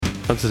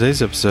On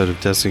today's episode of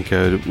Testing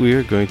Code, we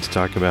are going to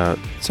talk about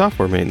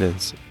software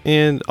maintenance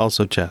and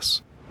also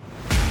chess.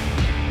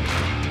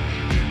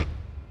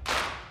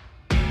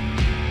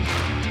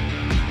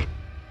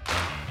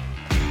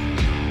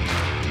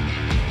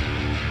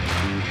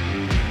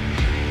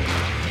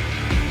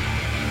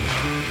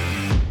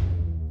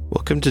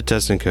 Welcome to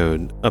Testing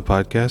Code, a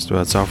podcast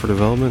about software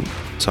development,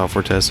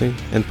 software testing,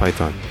 and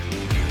Python.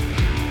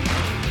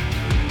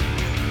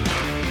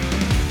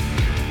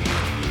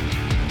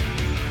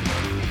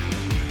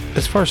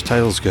 As far as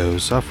titles go,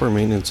 software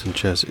maintenance in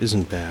chess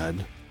isn't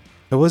bad.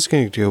 I was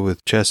going to go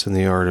with Chess in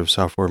the Art of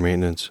Software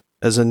Maintenance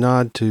as a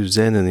nod to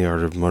Zen in the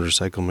Art of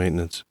Motorcycle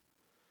Maintenance,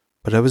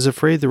 but I was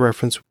afraid the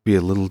reference would be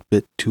a little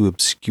bit too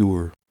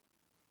obscure.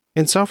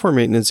 And software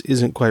maintenance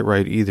isn't quite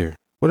right either.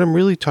 What I'm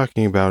really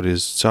talking about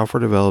is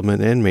software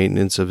development and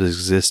maintenance of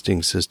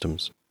existing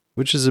systems,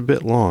 which is a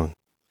bit long.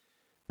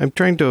 I'm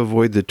trying to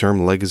avoid the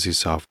term legacy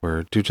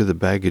software due to the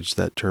baggage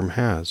that term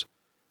has.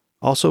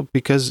 Also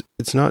because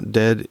it's not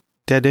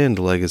dead-end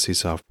legacy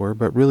software,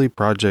 but really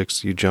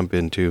projects you jump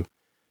into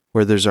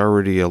where there's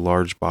already a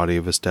large body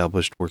of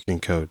established working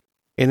code.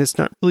 And it's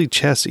not really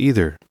chess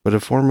either, but a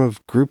form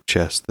of group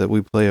chess that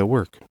we play at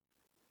work.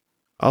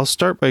 I'll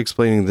start by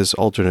explaining this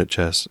alternate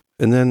chess,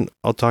 and then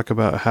I'll talk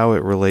about how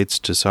it relates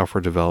to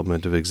software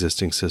development of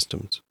existing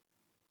systems.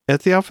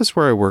 At the office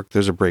where I work,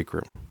 there's a break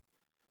room.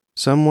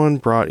 Someone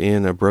brought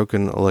in a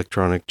broken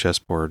electronic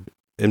chessboard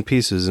and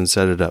pieces and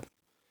set it up.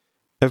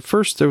 At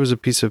first, there was a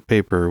piece of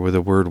paper with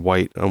a word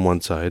white on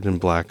one side and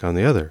black on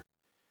the other,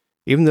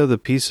 even though the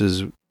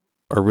pieces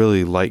are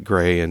really light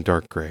gray and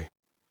dark gray.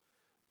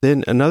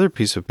 Then another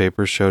piece of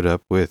paper showed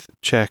up with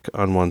check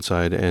on one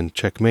side and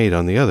checkmate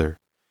on the other.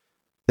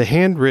 The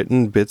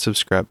handwritten bits of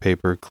scrap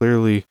paper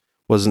clearly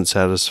wasn't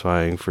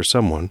satisfying for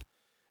someone,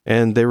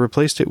 and they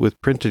replaced it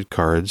with printed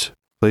cards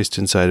placed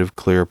inside of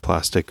clear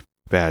plastic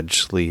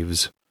badge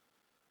sleeves.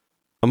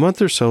 A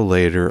month or so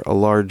later, a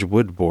large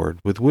wood board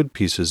with wood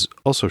pieces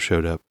also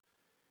showed up,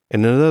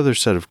 and another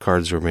set of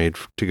cards were made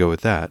to go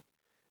with that,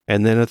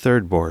 and then a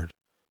third board,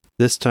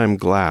 this time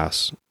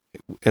glass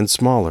and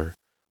smaller,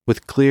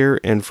 with clear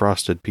and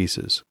frosted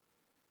pieces,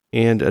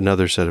 and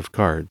another set of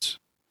cards.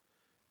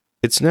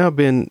 It's now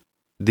been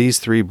these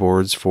three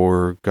boards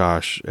for,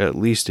 at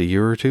least a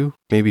year or two,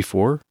 maybe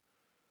 4.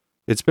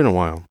 It's been a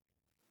while.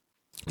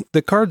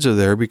 The cards are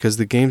there because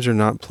the games are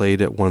not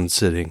played at one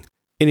sitting.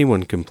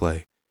 Anyone can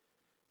play.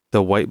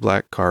 The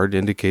white-black card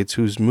indicates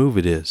whose move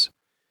it is,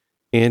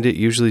 and it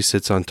usually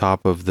sits on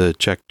top of the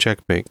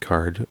checkmate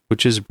card,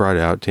 which is brought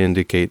out to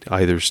indicate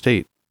either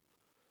state.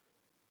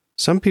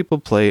 Some people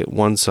play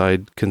one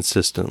side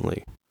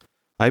consistently.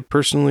 I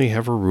personally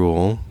have a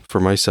rule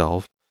for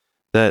myself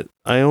that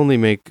I only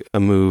make a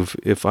move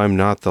if I'm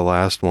not the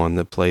last one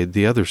that played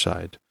the other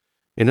side.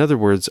 In other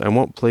words, I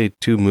won't play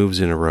 2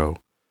 moves in a row,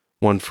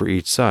 one for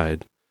each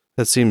side.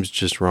 That seems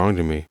just wrong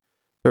to me.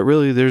 But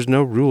really, there's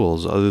no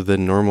rules other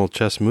than normal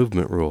chess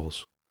movement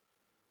rules.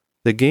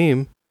 The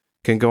game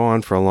can go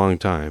on for a long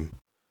time,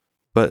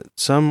 but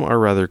some are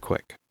rather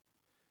quick.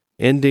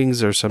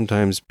 Endings are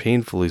sometimes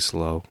painfully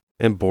slow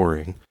and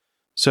boring,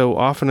 so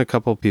often a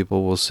couple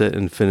people will sit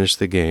and finish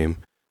the game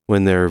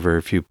when there are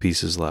very few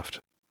pieces left.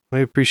 I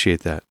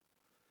appreciate that.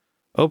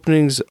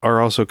 Openings are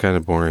also kind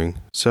of boring,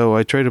 so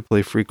I try to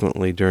play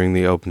frequently during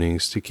the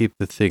openings to keep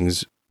the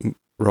things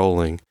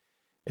rolling,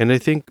 and I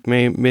think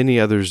many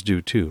others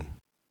do too.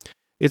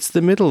 It's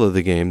the middle of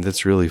the game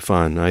that's really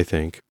fun, I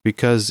think,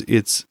 because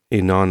it's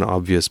a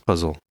non-obvious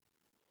puzzle.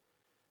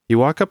 You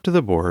walk up to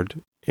the board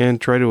and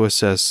try to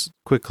assess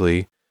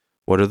quickly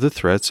what are the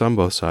threats on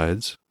both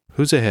sides,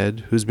 who's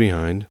ahead, who's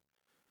behind,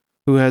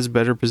 who has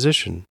better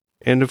position,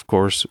 and of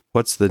course,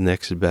 what's the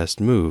next best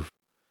move.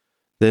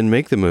 Then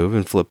make the move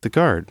and flip the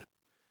card,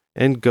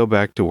 and go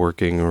back to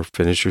working or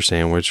finish your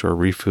sandwich or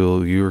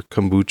refill your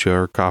kombucha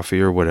or coffee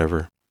or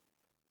whatever.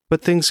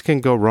 But things can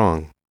go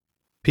wrong.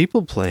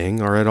 People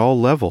playing are at all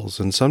levels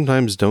and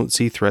sometimes don't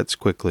see threats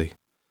quickly.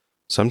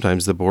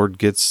 Sometimes the board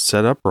gets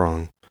set up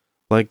wrong,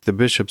 like the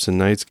bishops and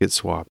knights get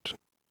swapped,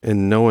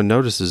 and no one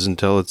notices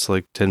until it's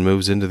like 10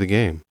 moves into the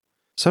game.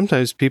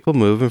 Sometimes people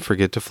move and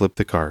forget to flip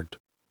the card.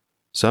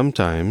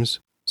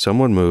 Sometimes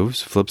someone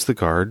moves, flips the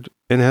card,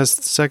 and has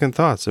second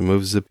thoughts and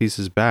moves the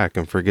pieces back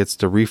and forgets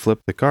to reflip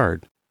the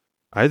card.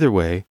 Either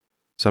way,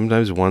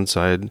 sometimes one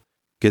side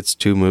gets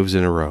 2 moves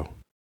in a row.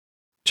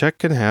 Check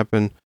can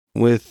happen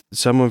with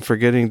someone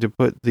forgetting to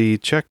put the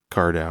check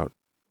card out,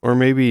 or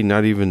maybe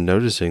not even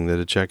noticing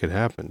that a check had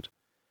happened.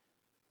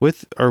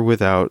 With or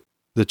without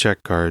the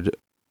check card,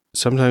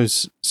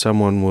 sometimes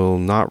someone will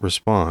not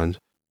respond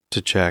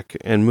to check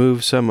and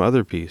move some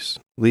other piece,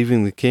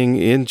 leaving the king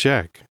in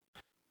check.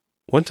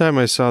 One time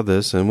I saw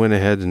this and went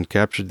ahead and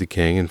captured the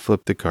king and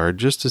flipped the card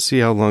just to see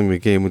how long the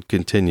game would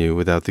continue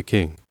without the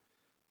king.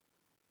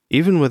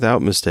 Even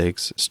without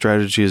mistakes,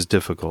 strategy is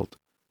difficult,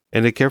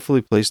 and a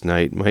carefully placed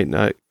knight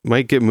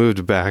might get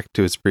moved back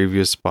to its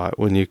previous spot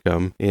when you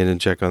come in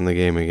and check on the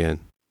game again.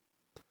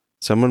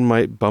 Someone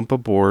might bump a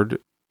board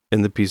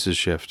and the pieces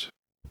shift.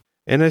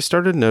 and I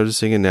started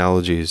noticing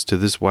analogies to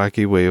this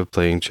wacky way of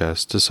playing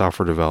chess to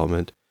software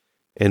development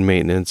and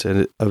maintenance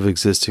of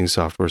existing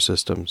software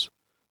systems,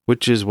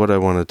 which is what I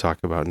want to talk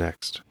about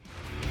next.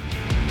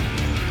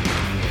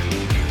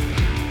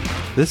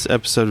 This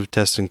episode of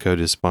Test and Code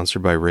is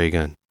sponsored by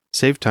Raygun.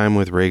 Save time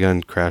with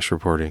Raygun crash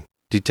reporting.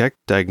 Detect,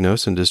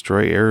 diagnose, and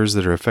destroy errors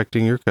that are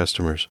affecting your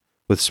customers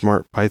with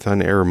smart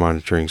Python error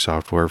monitoring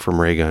software from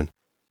Raygun.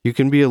 You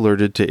can be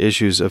alerted to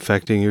issues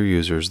affecting your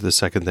users the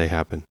second they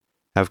happen.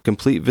 Have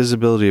complete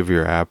visibility of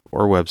your app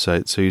or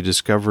website so you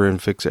discover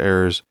and fix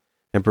errors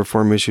and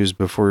perform issues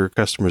before your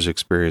customers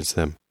experience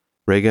them.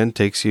 Raygun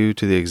takes you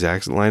to the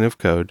exact line of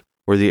code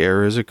where the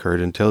error has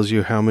occurred and tells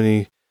you how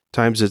many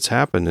times it's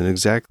happened and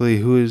exactly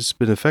who has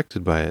been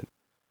affected by it.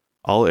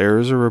 All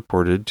errors are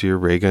reported to your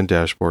Raygun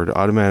dashboard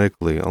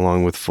automatically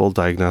along with full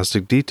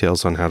diagnostic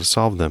details on how to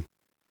solve them.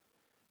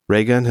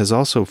 Raygun has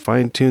also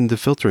fine-tuned the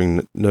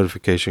filtering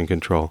notification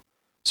control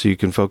so you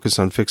can focus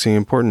on fixing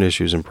important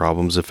issues and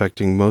problems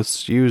affecting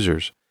most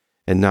users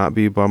and not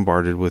be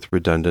bombarded with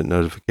redundant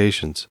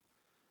notifications.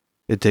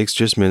 It takes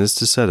just minutes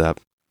to set up.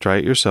 Try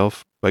it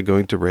yourself by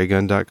going to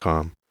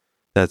raygun.com.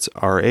 That's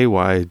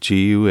RAYGUN.com.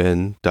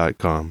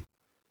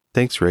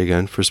 Thanks,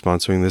 Raygun, for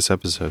sponsoring this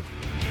episode.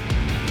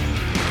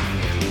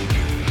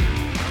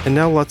 And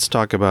now let's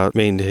talk about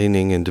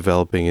maintaining and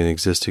developing in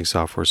existing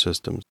software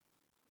systems.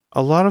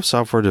 A lot of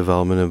software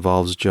development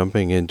involves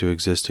jumping into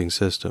existing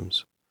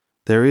systems.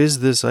 There is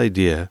this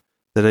idea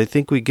that I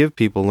think we give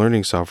people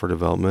learning software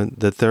development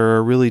that there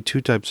are really two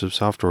types of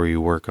software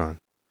you work on.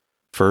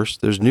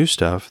 First, there's new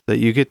stuff that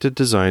you get to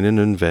design and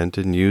invent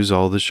and use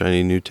all the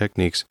shiny new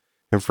techniques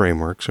and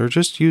frameworks, or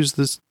just use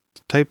this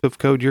type of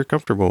code you're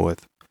comfortable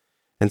with.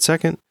 And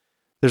second,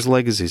 there's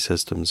legacy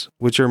systems,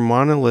 which are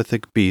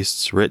monolithic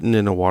beasts written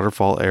in a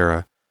waterfall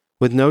era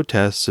with no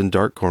tests and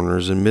dark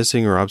corners and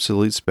missing or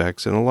obsolete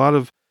specs and a lot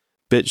of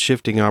bit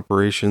shifting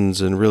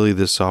operations, and really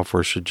this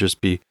software should just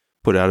be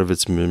put out of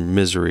its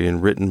misery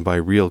and written by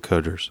real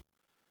coders.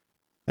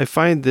 I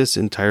find this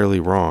entirely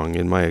wrong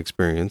in my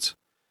experience.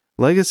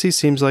 Legacy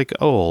seems like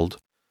old.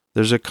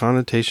 There's a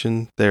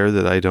connotation there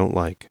that I don't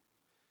like.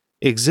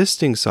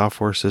 Existing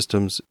software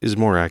systems is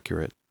more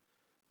accurate.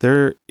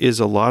 There is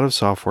a lot of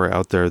software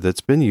out there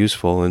that's been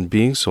useful and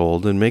being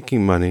sold and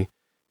making money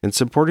and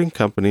supporting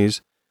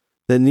companies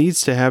that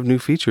needs to have new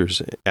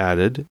features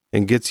added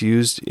and gets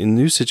used in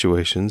new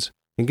situations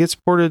and gets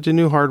ported to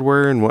new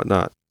hardware and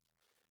whatnot.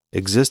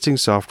 Existing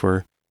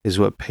software is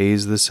what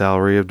pays the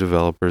salary of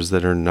developers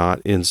that are not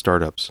in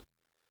startups.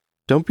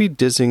 Don't be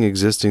dissing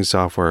existing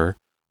software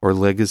or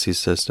legacy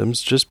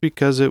systems just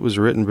because it was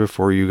written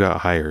before you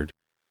got hired.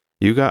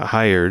 You got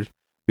hired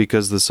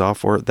because that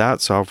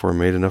software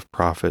made enough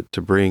profit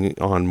to bring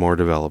on more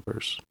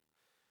developers.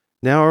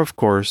 Now, of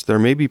course, there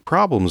may be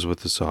problems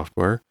with the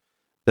software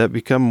that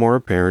become more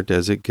apparent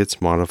as it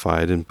gets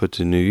modified and put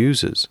to new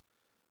uses.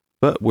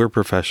 But we're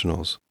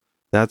professionals.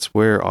 That's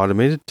where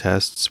automated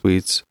test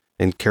suites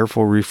and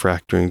careful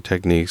refactoring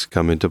techniques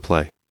come into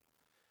play.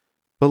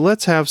 But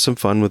let's have some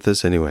fun with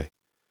this anyway.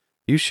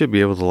 You should be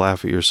able to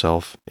laugh at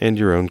yourself and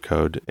your own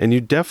code, and you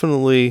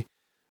definitely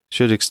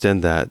should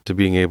extend that to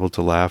being able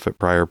to laugh at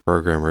prior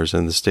programmers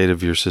and the state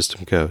of your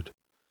system code.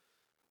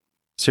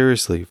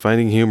 Seriously,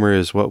 finding humor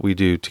is what we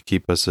do to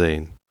keep us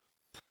sane.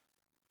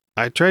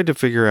 I tried to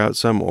figure out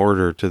some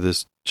order to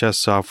this chess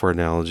software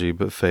analogy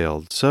but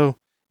failed, so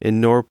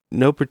in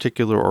no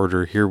particular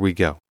order, here we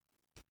go.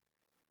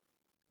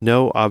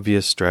 No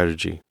obvious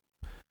strategy.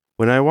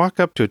 When I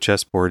walk up to a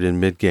chessboard in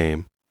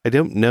mid-game, I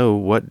don't know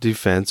what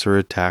defense or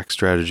attack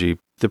strategy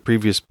the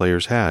previous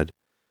players had.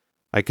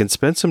 I can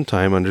spend some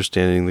time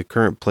understanding the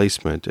current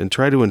placement and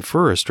try to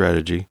infer a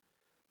strategy,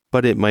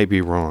 but it might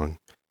be wrong.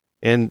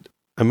 And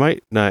I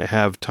might not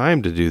have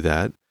time to do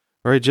that,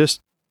 or I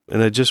just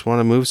want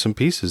to move some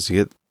pieces to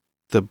get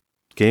the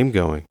game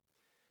going.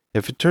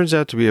 If it turns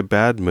out to be a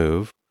bad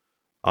move,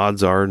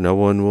 odds are no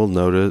one will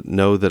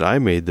know that I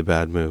made the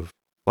bad move.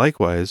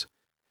 Likewise,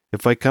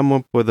 if I come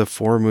up with a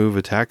 4-move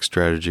attack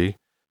strategy,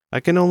 I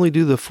can only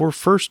do the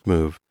first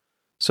move.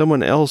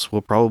 Someone else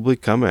will probably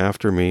come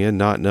after me and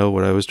not know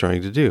what I was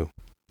trying to do.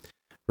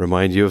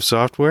 Remind you of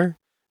software?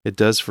 It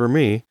does for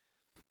me.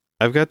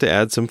 I've got to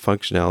add some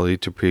functionality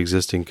to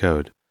pre-existing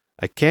code.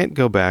 I can't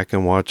go back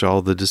and watch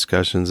all the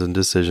discussions and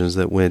decisions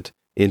that went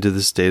into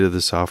the state of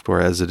the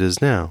software as it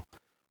is now.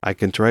 I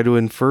can try to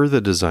infer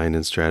the design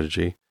and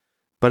strategy,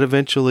 but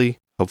eventually,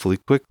 hopefully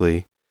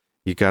quickly,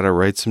 you gotta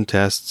write some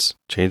tests,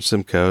 change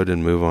some code,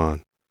 and move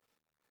on.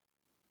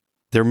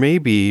 There may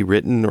be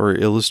written or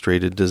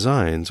illustrated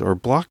designs or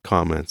block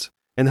comments,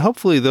 and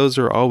hopefully those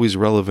are always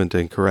relevant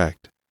and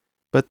correct,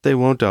 but they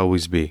won't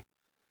always be.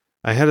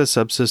 I had a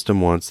subsystem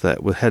once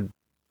that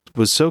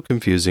was so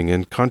confusing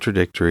and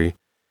contradictory,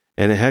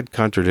 and it had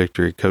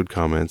contradictory code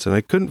comments, and I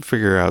couldn't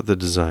figure out the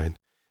design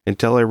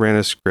until I ran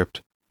a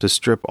script to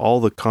strip all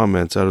the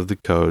comments out of the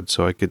code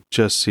so I could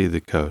just see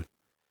the code.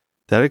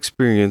 That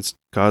experience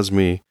caused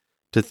me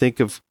to think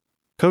of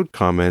code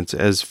comments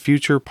as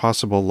future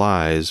possible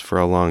lies for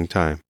a long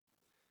time.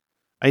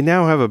 I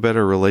now have a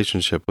better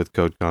relationship with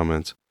code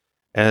comments,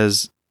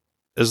 as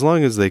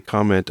long as they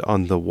comment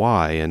on the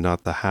why and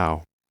not the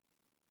how.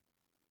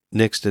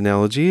 Next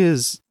analogy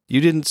is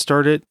you didn't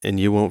start it and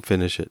you won't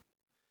finish it.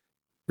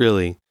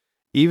 Really,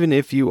 even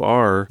if you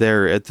are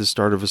there at the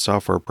start of a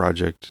software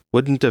project,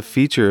 wouldn't a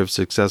feature of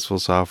successful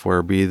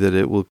software be that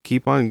it will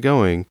keep on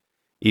going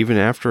even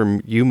after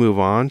you move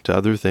on to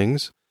other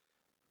things?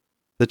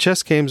 The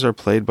chess games are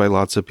played by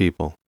lots of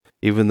people,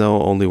 even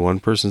though only one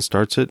person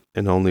starts it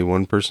and only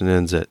one person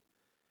ends it.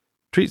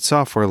 Treat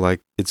software like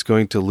it's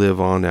going to live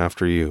on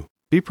after you.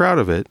 Be proud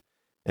of it,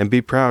 and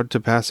be proud to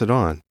pass it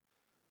on.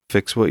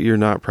 Fix what you're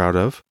not proud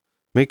of.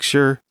 Make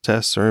sure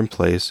tests are in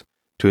place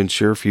to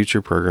ensure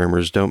future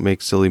programmers don't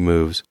make silly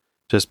moves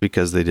just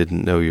because they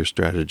didn't know your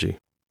strategy.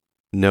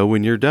 Know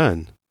when you're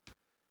done.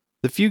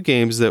 The few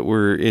games that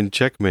were in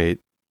Checkmate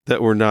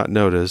that were not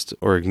noticed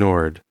or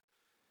ignored.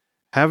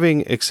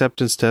 Having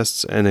acceptance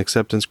tests and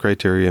acceptance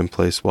criteria in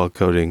place while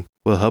coding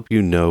will help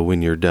you know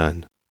when you're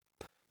done.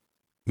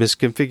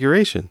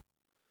 Misconfiguration.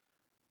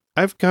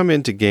 I've come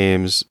into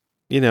games,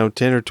 10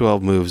 or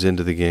 12 moves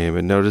into the game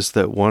and noticed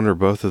that one or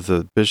both of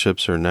the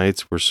bishops or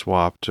knights were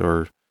swapped,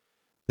 or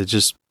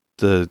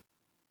the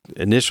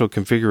initial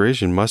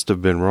configuration must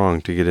have been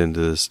wrong to get into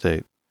this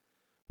state.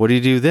 What do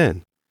you do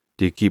then?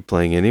 Do you keep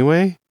playing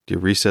anyway? Do you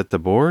reset the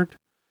board?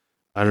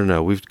 I don't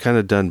know. We've kind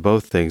of done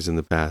both things in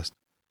the past.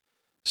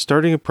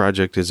 Starting a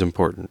project is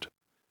important.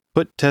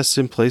 Put tests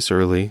in place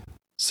early.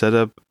 Set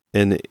up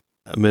a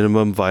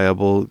minimum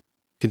viable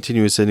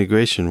continuous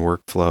integration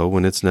workflow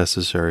when it's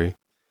necessary.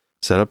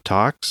 Set up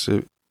talks.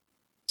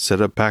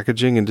 Set up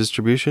packaging and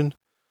distribution.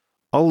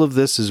 All of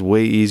this is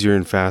way easier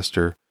and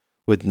faster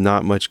with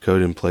not much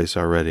code in place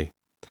already.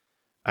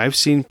 I've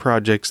seen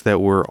projects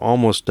that were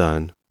almost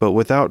done, but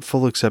without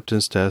full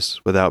acceptance tests,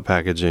 without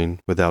packaging,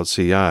 without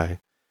CI.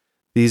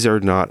 These are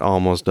not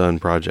almost done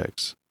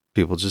projects.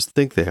 People just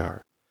think they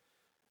are.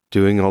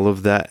 Doing all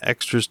of that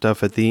extra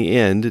stuff at the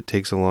end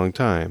takes a long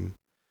time.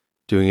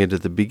 Doing it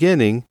at the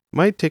beginning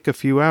might take a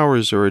few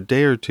hours or a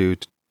day or two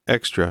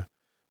extra,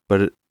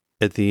 but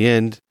at the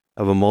end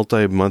of a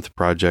multi-month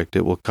project,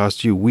 it will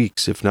cost you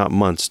weeks, if not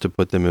months, to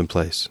put them in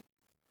place.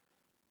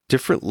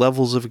 Different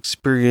levels of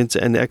experience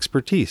and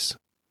expertise.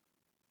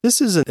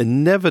 This is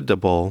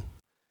inevitable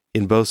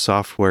in both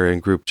software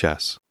and group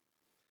chess.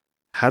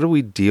 How do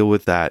we deal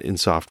with that in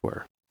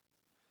software?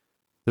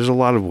 There's a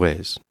lot of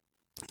ways.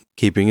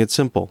 Keeping it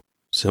simple.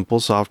 Simple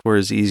software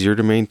is easier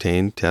to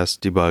maintain,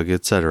 test, debug,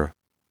 etc.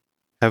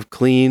 Have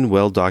clean,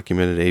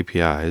 well-documented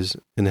APIs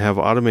and have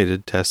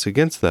automated tests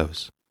against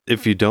those.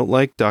 If you don't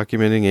like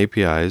documenting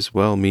APIs,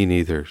 well, me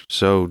neither.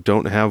 So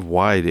don't have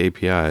wide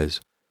APIs.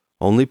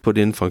 Only put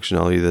in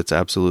functionality that's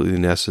absolutely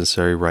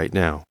necessary right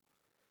now.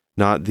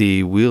 Not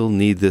the we'll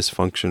need this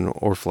function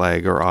or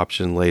flag or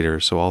option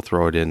later, so I'll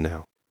throw it in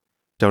now.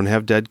 Don't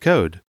have dead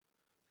code.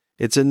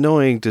 It's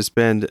annoying to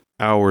spend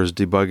hours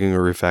debugging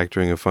or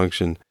refactoring a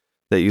function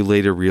that you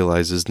later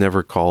realize is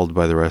never called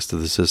by the rest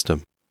of the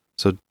system.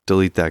 So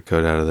delete that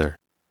code out of there.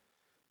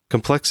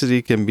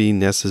 Complexity can be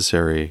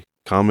necessary.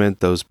 Comment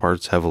those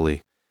parts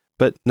heavily,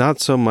 but not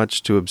so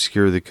much to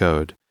obscure the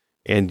code,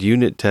 and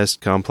unit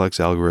test complex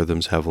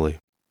algorithms heavily.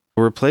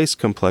 Replace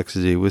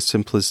complexity with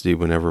simplicity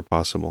whenever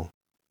possible.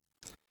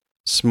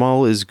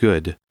 Small is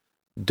good.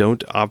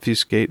 Don't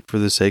obfuscate for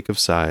the sake of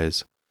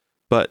size,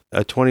 but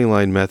a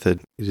 20-line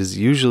method is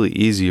usually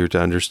easier to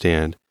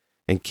understand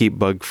and keep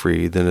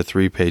bug-free than a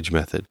 3-page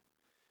method.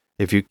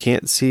 If you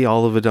can't see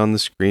all of it on the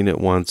screen at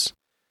once,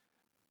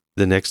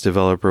 the next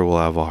developer will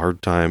have a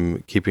hard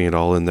time keeping it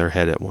all in their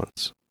head at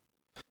once.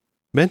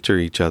 Mentor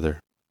each other.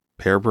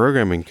 Pair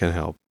programming can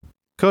help.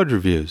 Code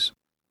reviews.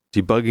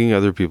 Debugging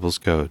other people's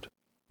code.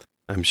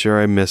 I'm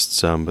sure I missed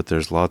some, but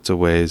there's lots of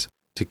ways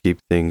to keep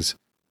things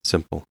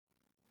simple.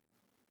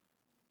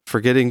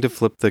 Forgetting to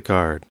flip the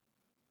card.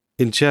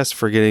 In chess,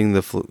 forgetting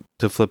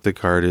to flip the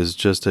card is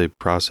just a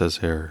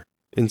process error.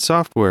 In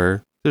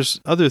software, there's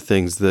other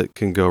things that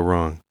can go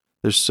wrong.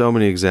 There's so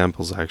many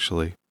examples,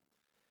 actually.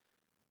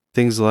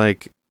 Things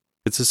like,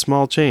 it's a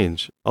small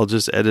change. I'll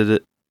just edit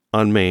it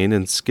on main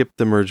and skip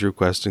the merge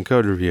request and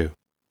code review.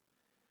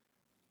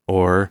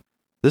 Or,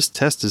 this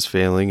test is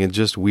failing and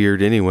just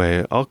weird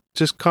anyway. I'll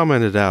just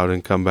comment it out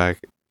and come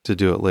back to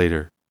do it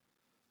later.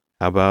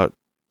 How about,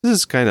 this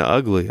is kind of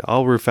ugly.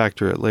 I'll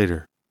refactor it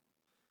later.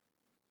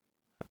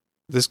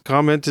 This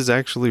comment is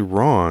actually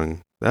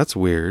wrong. That's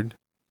weird.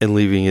 And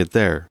leaving it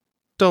there.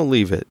 Don't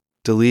leave it.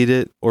 Delete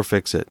it or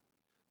fix it.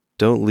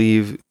 Don't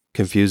leave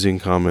confusing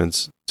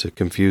comments to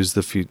confuse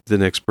the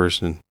next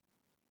person.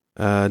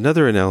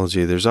 Another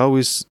analogy, there's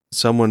always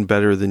someone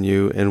better than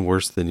you and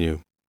worse than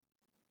you.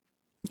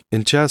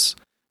 In chess,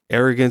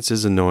 arrogance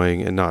is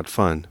annoying and not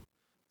fun.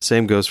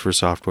 Same goes for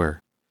software.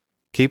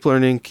 Keep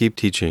learning, keep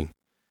teaching.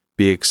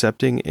 Be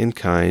accepting and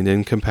kind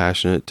and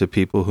compassionate to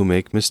people who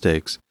make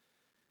mistakes,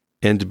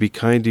 and be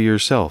kind to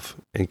yourself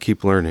and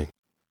keep learning.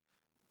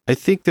 I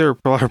think there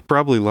are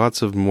probably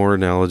lots of more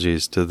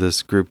analogies to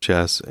this group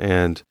chess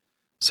and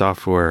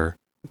software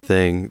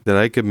thing that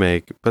I could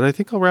make, but I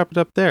think I'll wrap it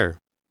up there.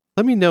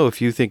 Let me know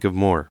if you think of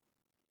more.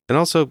 And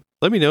also,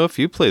 Let me know if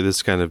you play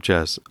this kind of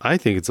chess. I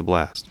think it's a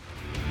blast.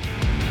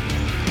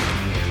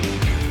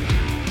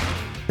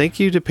 Thank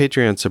you to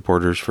Patreon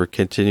supporters for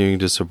continuing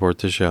to support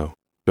the show.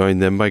 Join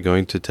them by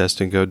going to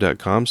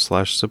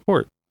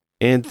testandcode.com/support.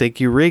 And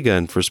thank you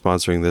Raygun for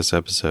sponsoring this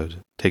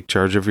episode. Take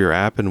charge of your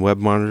app and web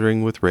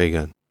monitoring with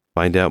Raygun.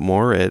 Find out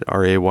more at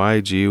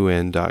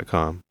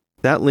raygun.com.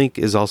 That link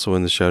is also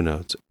in the show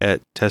notes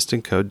at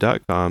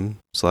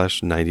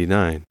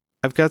testandcode.com/99.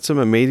 I've got some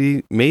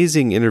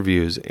amazing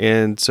interviews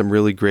and some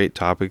really great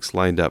topics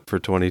lined up for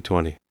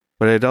 2020.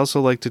 But I'd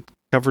also like to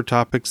cover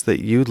topics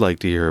that you'd like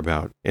to hear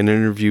about and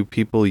interview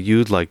people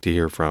you'd like to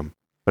hear from.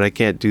 But I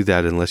can't do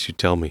that unless you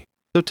tell me.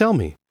 So tell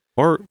me.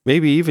 Or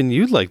maybe even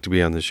you'd like to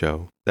be on the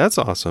show. That's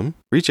awesome.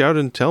 Reach out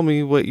and tell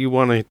me what you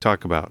want to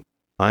talk about.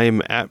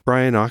 I'm at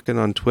Brian Ocken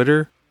on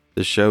Twitter.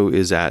 The show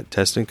is at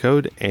Test and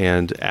Code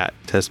and at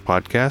Test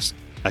Podcast.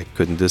 I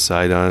couldn't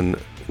decide on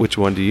which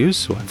one to use,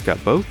 so I've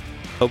got both.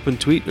 Open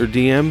tweet or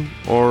DM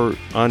or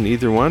on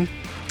either one.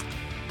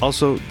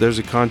 Also, there's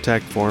a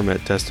contact form at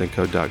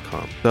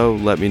testandcode.com, so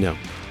let me know.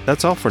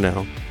 That's all for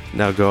now.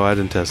 Now go out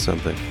and test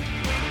something.